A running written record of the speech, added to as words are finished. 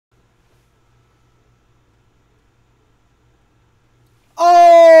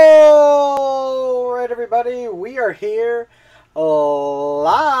everybody. We are here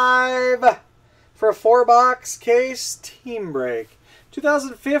live for a 4-box case team break.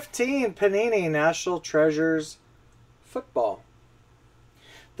 2015 Panini National Treasures Football.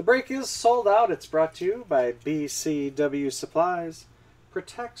 The break is sold out. It's brought to you by BCW Supplies.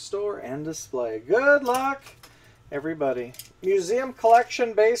 Protect, store, and display. Good luck, everybody. Museum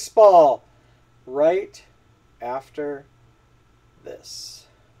Collection Baseball right after this.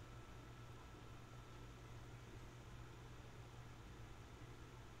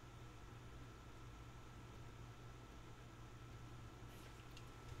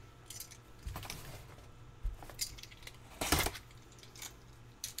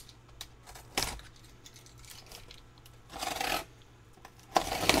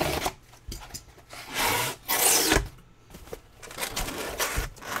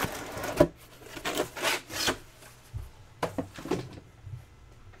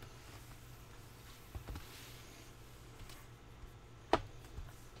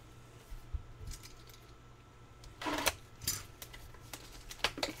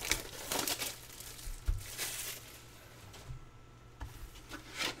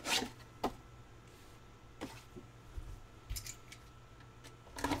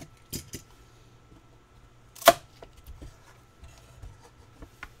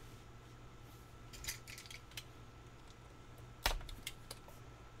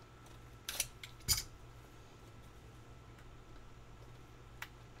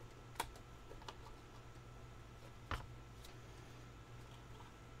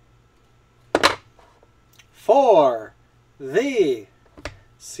 For the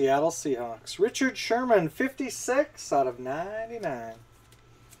Seattle Seahawks, Richard Sherman, 56 out of 99.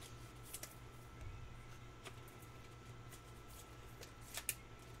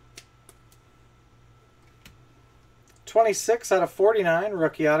 $26 out of 49,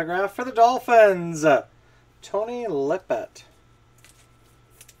 rookie autograph for the Dolphins, Tony Lippett.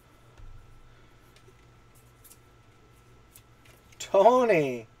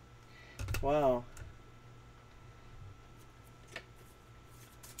 Tony, wow.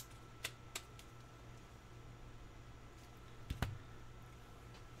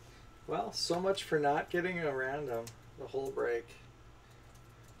 Well, so much for not getting a random the whole break.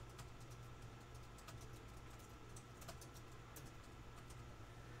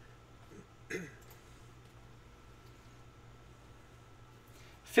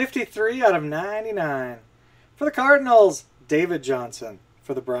 $53 out of 99. For the Cardinals, David Johnson.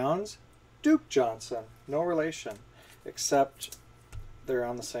 For the Browns, Duke Johnson. No relation, except they're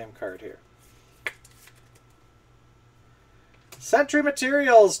on the same card here. Century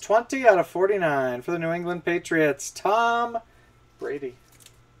Materials, 20 out of 49 for the New England Patriots, Tom Brady.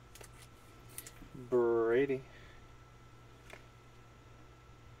 Brady.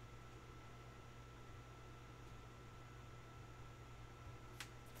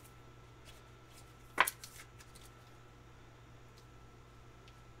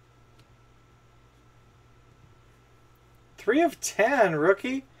 Three of 10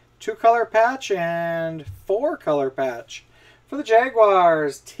 rookie, 2-color patch and 4-color patch. For the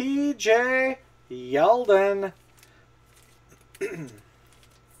Jaguars, T.J. Yeldon.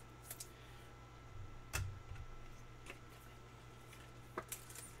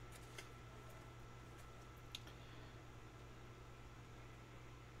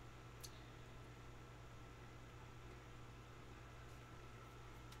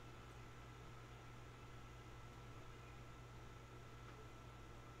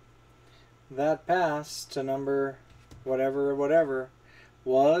 That pass to number whatever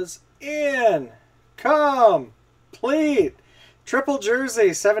was incomplete. Triple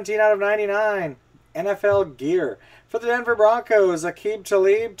jersey, 17 out of 99. NFL gear. For the Denver Broncos, Aqib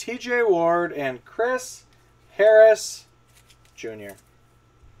Talib, TJ Ward, and Chris Harris Jr.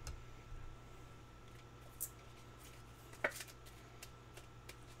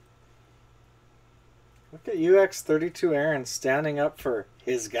 Look at UX32 Aaron standing up for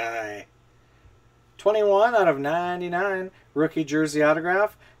his guy. 21 out of 99, rookie jersey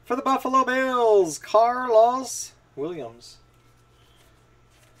autograph for the Buffalo Bills, Carlos Williams.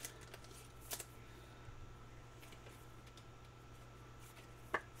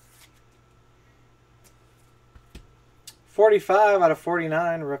 $45 out of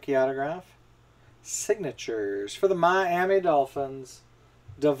 49, rookie autograph. Signatures for the Miami Dolphins,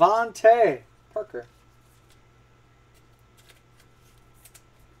 Devontae Parker.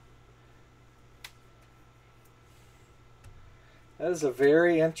 That is a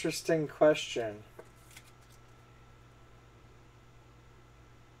very interesting question.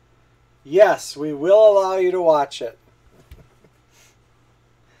 Yes, we will allow you to watch it.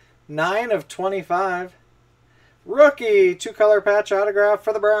 9 of 25. Rookie, 2-color patch autograph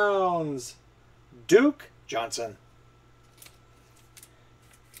for the Browns, Duke Johnson.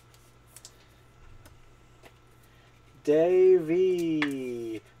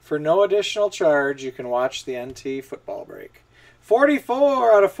 Davey. For no additional charge, you can watch the NT football break.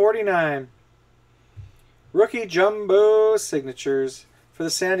 44 out of 49. Rookie jumbo signatures for the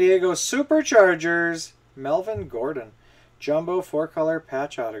San Diego Superchargers, Melvin Gordon. Jumbo 4-color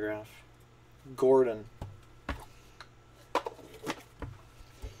patch autograph. Gordon.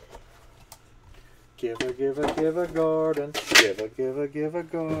 Give a Gordon. Give a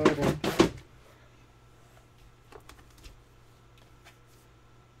Gordon.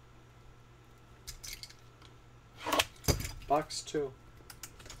 Box 2.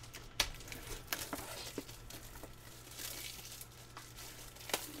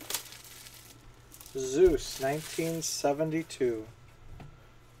 Zeus, 1972.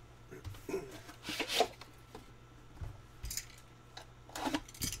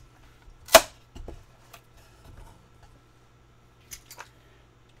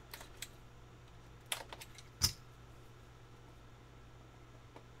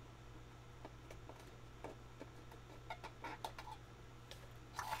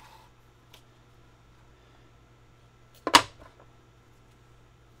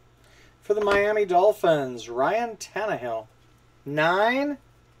 For the Miami Dolphins, Ryan Tannehill, 9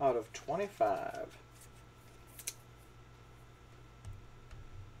 out of 25.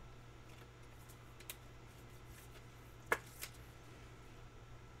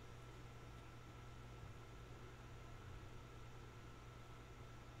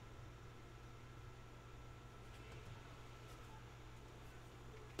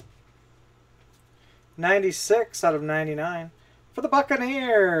 $96 out of 99. For the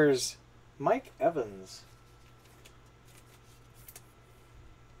Buccaneers, Mike Evans.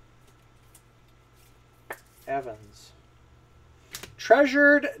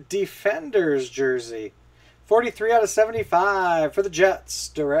 Treasured Defenders jersey. 43 out of 75 for the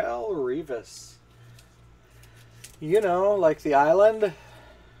Jets, Darrelle Revis. You know, like the island.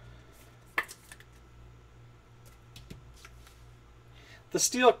 The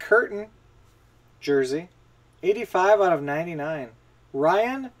Steel Curtain jersey. 85 out of 99.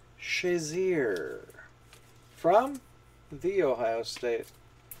 Ryan Shazier from the Ohio State.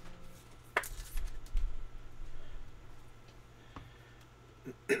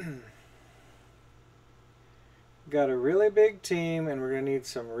 Got a really big team, and we're going to need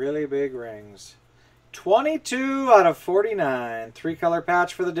some really big rings. 22 out of 49. 3-color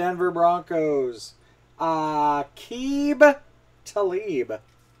patch for the Denver Broncos. Aqib Talib.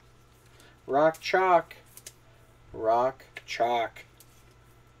 Rock Chalk. Rock Chalk.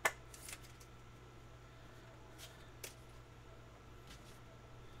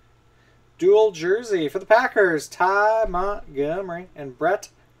 Dual jersey for the Packers, Ty Montgomery and Brett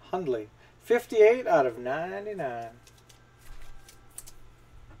Hundley. 58 out of 99.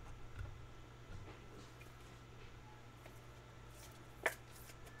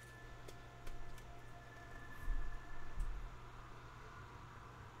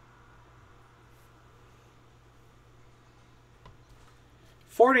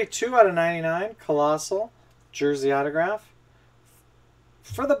 $42 out of 99, Colossal jersey autograph.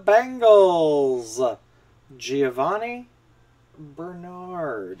 For the Bengals, Giovanni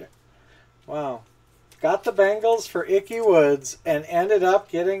Bernard. Wow. Got the Bengals for Icky Woods and ended up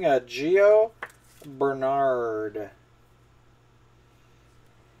getting a Gio Bernard.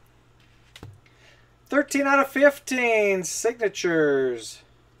 13 out of 15 signatures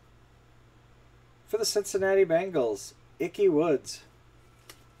for the Cincinnati Bengals, Icky Woods.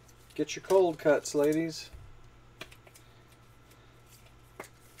 Get your cold cuts, ladies.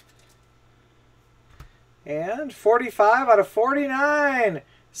 And 45 out of 49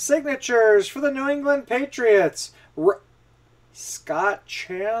 signatures for the New England Patriots. Scott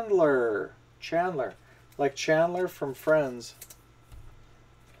Chandler. Like Chandler from Friends.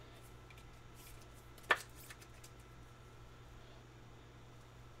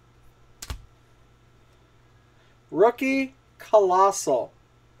 Rookie Colossal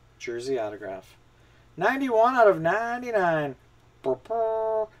jersey autograph. 91 out of 99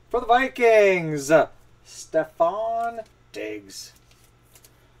 for the Vikings. Stephon Diggs.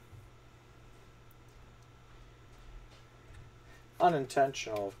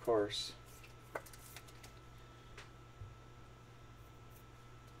 Unintentional, of course.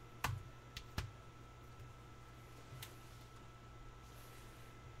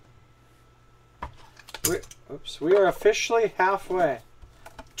 We are officially halfway.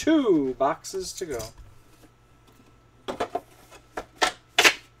 2 boxes to go.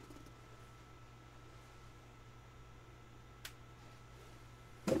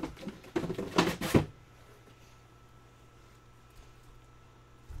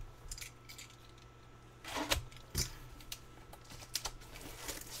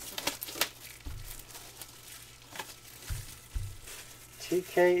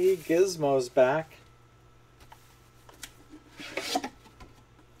 TKE Gizmo's back.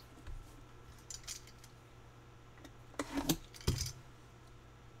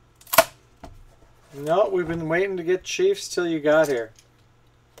 No, we've been waiting to get Chiefs till you got here.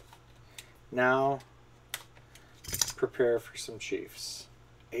 Now, prepare for some Chiefs.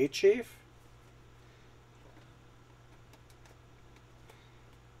 A Chief?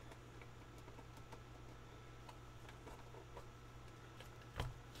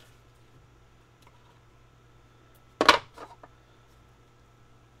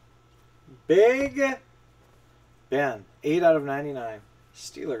 Big Ben, 8 out of 99.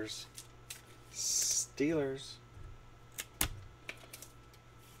 Steelers. Steelers.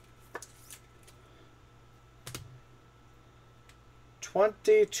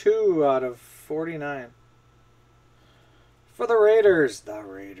 $22 out of 49. For the Raiders. The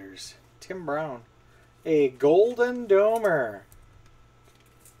Raiders. Tim Brown. A Golden Domer.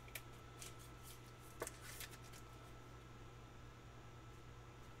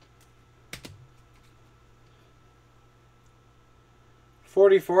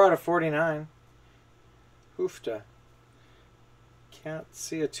 $44 out of 49. Hoofta. Can't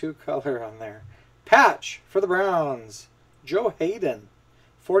see a 2-color on there. Patch for the Browns. Joe Hayden.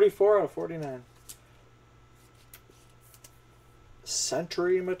 44 out of 49.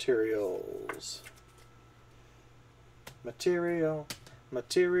 Century Materials. Material.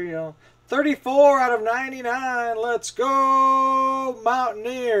 34 out of 99. Let's go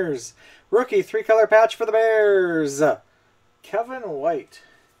Mountaineers. Rookie 3-color patch for the Bears. Kevin White.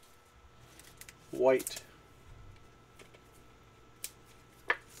 Like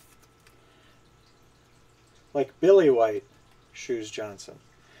Billy White. Shoes Johnson.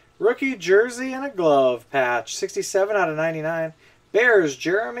 Rookie jersey and a glove patch. 67 out of 99. Bears,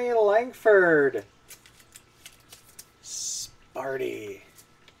 Jeremy Langford. Sparty.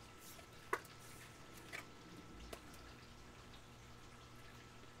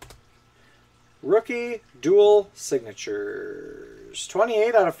 Rookie dual signatures.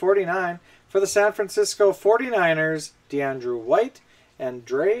 28 out of 49 for the San Francisco 49ers. DeAndre White and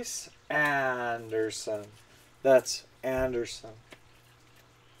Drace Anderson. That's Anderson.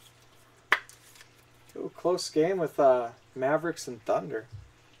 Ooh, close game with Mavericks and Thunder.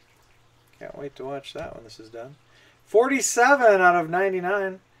 Can't wait to watch that when this is done. 47 out of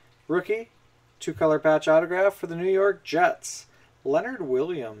 99. Rookie 2-color patch autograph for the New York Jets. Leonard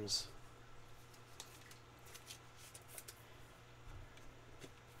Williams.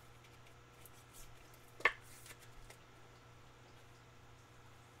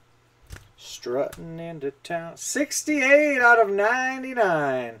 Strutting into town. 68 out of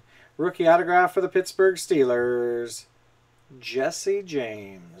 99. Rookie autograph for the Pittsburgh Steelers. Jesse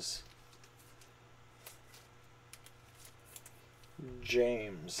James.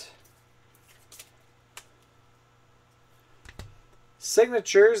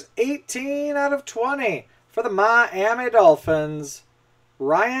 Signatures 18 out of 20 for the Miami Dolphins.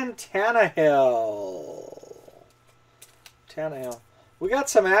 Ryan Tannehill. We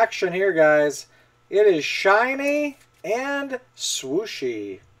got some action here, guys. It is shiny and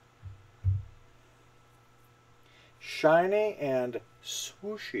swooshy. Shiny and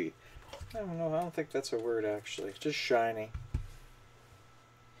swooshy. I don't know. I don't think that's a word, actually. Just shiny.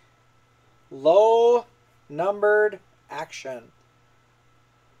 Low numbered action.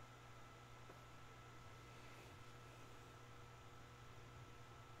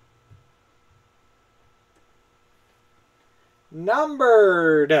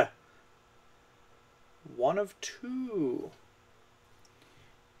 Numbered. 1 of 2.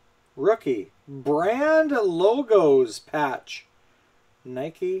 Rookie. Brand logos patch.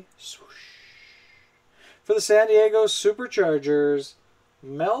 Nike swoosh. For the San Diego Superchargers,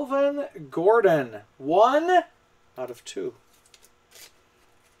 Melvin Gordon. 1 out of 2.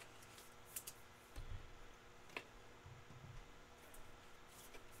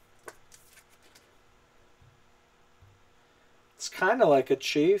 It's kind of like a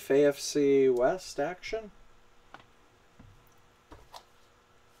Chief AFC West action.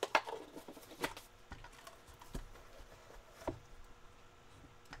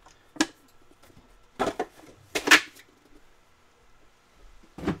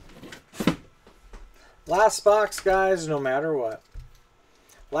 Last box, guys, no matter what.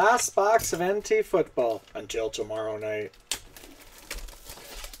 Last box of NT football until tomorrow night.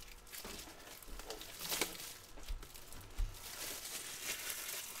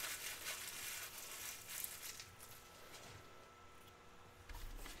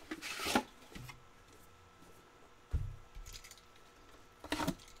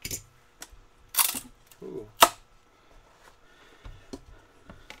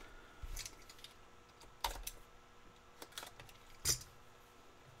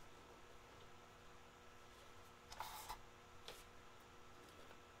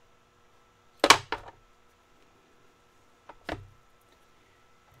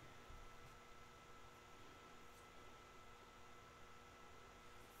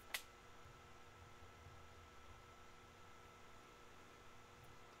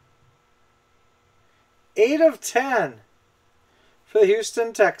 8/10 for the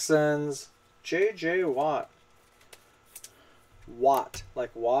Houston Texans. J.J. Watt. Watt,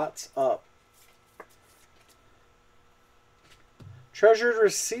 like Watts up. Treasured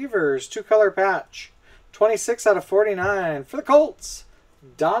Receivers, 2-color patch. 26/49 for the Colts.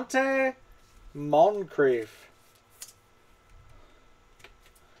 Dante Moncrief.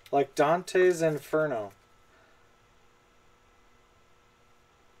 Like Dante's Inferno.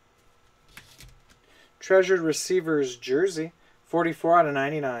 Treasured Receivers jersey,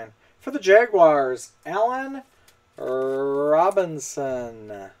 44/99 for the Jaguars. Allen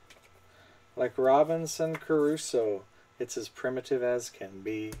Robinson. Like Robinson Crusoe. It's as primitive as can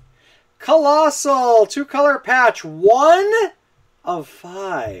be. Colossal 2-color patch,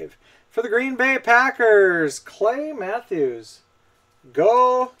 1/5 for the Green Bay Packers. Clay Matthews.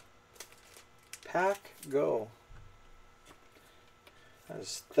 Go Pack Go. That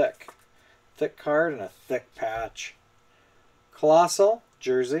is thick. Thick card and a thick patch. Colossal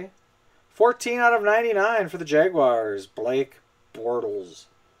jersey. 14/99 for the Jaguars. Blake Bortles.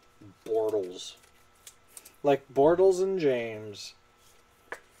 Bortles. Like Bortles and James.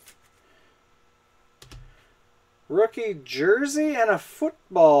 Rookie jersey and a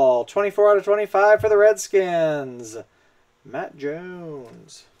football. 24/25 for the Redskins. Matt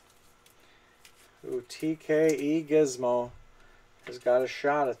Jones. Ooh, TKE Gizmo has got a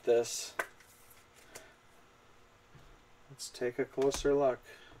shot at this. Let's take a closer look.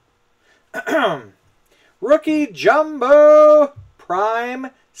 Rookie Jumbo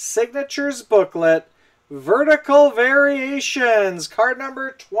Prime Signatures Booklet. Vertical Variations. Card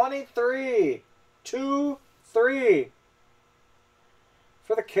number 23. 2/3.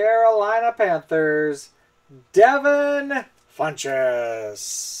 For the Carolina Panthers. Devin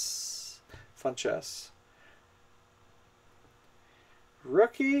Funchess.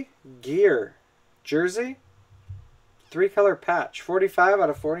 Rookie Gear. Jersey. 3-color patch.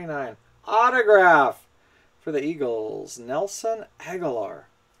 45/49. Autograph for the Eagles. Nelson Aguilar.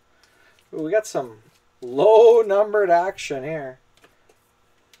 Ooh, we got some low numbered action here.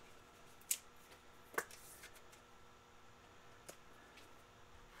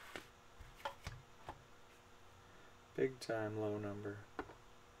 Big time low number.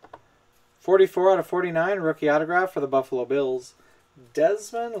 44/49 rookie autograph for the Buffalo Bills.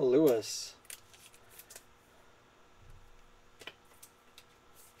 Desmond Lewis.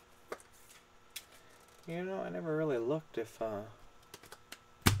 You know, I never really looked if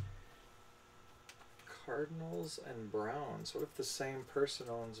Cardinals and Browns. What if the same person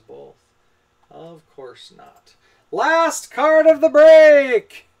owns both? Of course not. Last card of the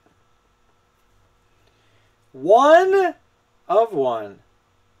break. 1/1.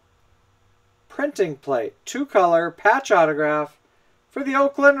 Printing plate. 2-color patch autograph for the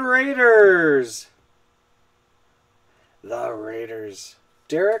Oakland Raiders. The Raiders.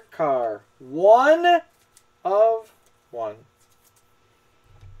 Derek Carr. 1/1.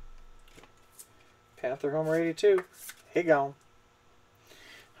 Panther Homer 82. Hey, gone.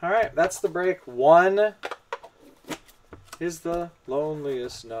 All right, that's the break. 1 is the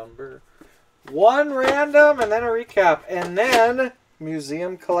loneliest number. 1 random and then a recap. And then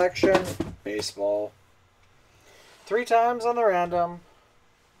museum collection baseball. 3 times on the random.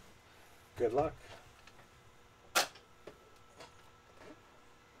 Good luck.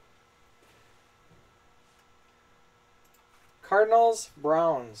 Cardinals,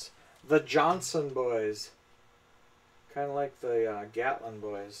 Browns. The Johnson boys. Kind of like the Gatlin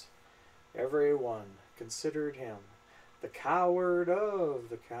boys. Everyone considered him the coward of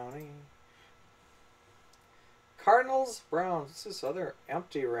the county. Cardinals, Browns. What's this other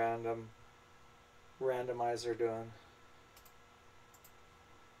empty randomizer doing?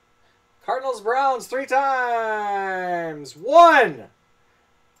 Cardinals, Browns 3 times. 1,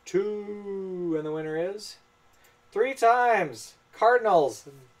 2, and the winner is 3 times. Cardinals,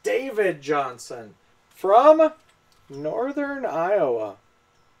 David Johnson from Northern Iowa.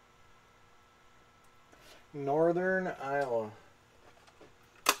 Northern Iowa.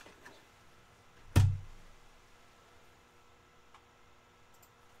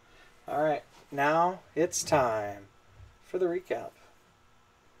 All right, now it's time for the recap.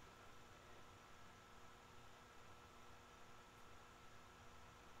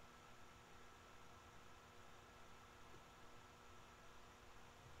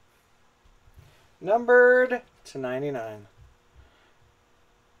 Numbered to 99.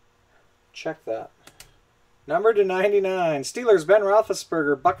 Check that. Numbered to 99. Steelers, Ben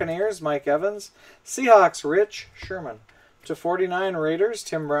Roethlisberger. Buccaneers, Mike Evans. Seahawks, Rich Sherman. To 49, Raiders,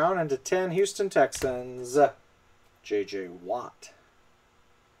 Tim Brown. And to 10, Houston Texans, J.J. Watt.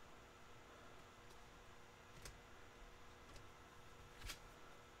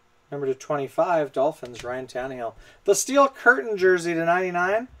 Number to 25, Dolphins, Ryan Tannehill. The Steel Curtain jersey to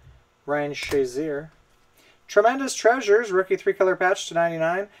 99, Ryan Shazier. Tremendous Treasures, rookie 3-color patch to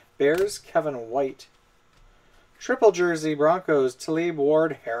 99, Bears, Kevin White. Triple jersey, Broncos, Talib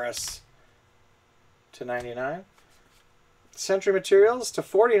Ward Harris to 99. Century Materials to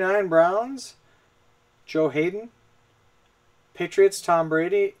 49, Browns, Joe Hayden. Patriots, Tom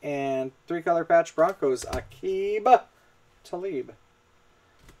Brady, and 3-color patch Broncos, Aqib Talib.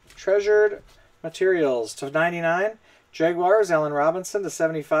 Treasured Materials to 99, Jaguars, Allen Robinson to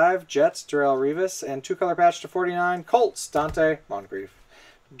 75, Jets, Darrelle Revis, and 2-color patch to 49, Colts, Dante Moncrief.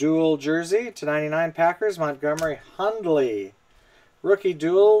 Dual jersey to 99, Packers, Montgomery Hundley. Rookie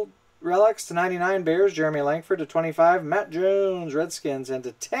dual relics to 99, Bears, Jeremy Langford to 25, Matt Jones, Redskins, and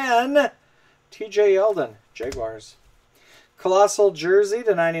to 10, TJ Yeldon, Jaguars. Colossal jersey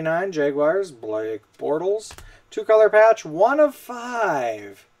to 99, Jaguars, Blake Bortles. 2-color patch, 1 of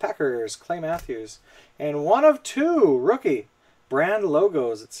 5, Packers, Clay Matthews. And 1 of 2, rookie, brand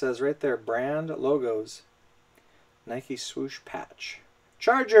logos. It says right there, brand logos. Nike swoosh patch.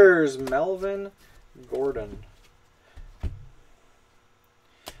 Chargers, Melvin Gordon.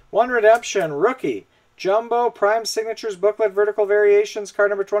 1 redemption, rookie, Jumbo Prime Signatures Booklet Vertical Variations, card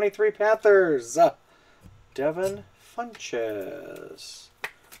number 23, Panthers, Devin Funchess.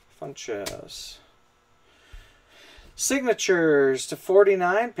 Signatures to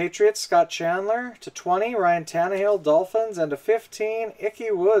 49, Patriots, Scott Chandler. To 20, Ryan Tannehill, Dolphins. And to 15,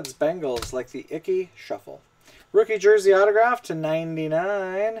 Icky Woods, Bengals, like the Icky Shuffle. Rookie jersey autograph to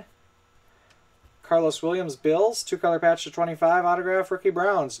 99, Carlos Williams, Bills. 2-color patch to 25, autograph, rookie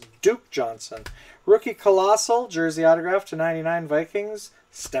Browns, Duke Johnson. Rookie Colossal jersey autograph to 99, Vikings,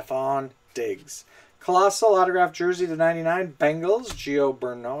 Stephon Diggs. Colossal autograph jersey to 99, Bengals, Gio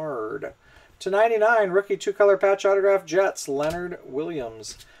Bernard. To 99, rookie 2-color patch autograph, Jets, Leonard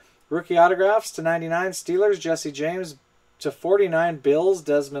Williams. Rookie autographs to 99, Steelers, Jesse James. To 49, Bills,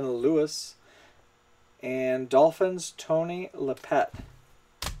 Desmond Lewis. And Dolphins, Tony Lepet.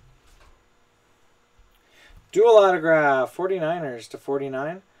 Dual autograph, 49ers to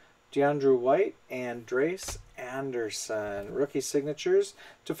 49, DeAndre White and Drace Anderson. Rookie signatures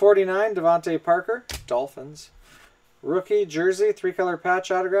to 49, Devontae Parker, Dolphins. Rookie jersey, 3-color patch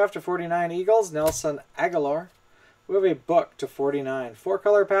autograph to 49, Eagles, Nelson Aguilar. We have a book to 49.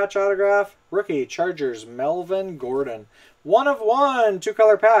 4-color patch autograph, rookie, Chargers, Melvin Gordon. 1 of 1,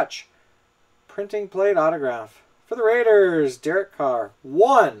 2-color patch. Printing plate autograph. For the Raiders, Derek Carr.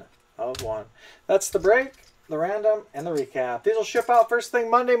 1 of 1. That's the break, the random, and the recap. These will ship out first thing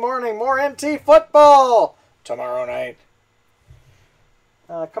Monday morning. More NT football tomorrow night.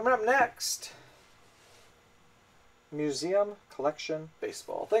 Coming up next, Museum Collection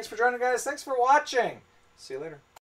Baseball. Thanks for joining, guys. Thanks for watching. See you later.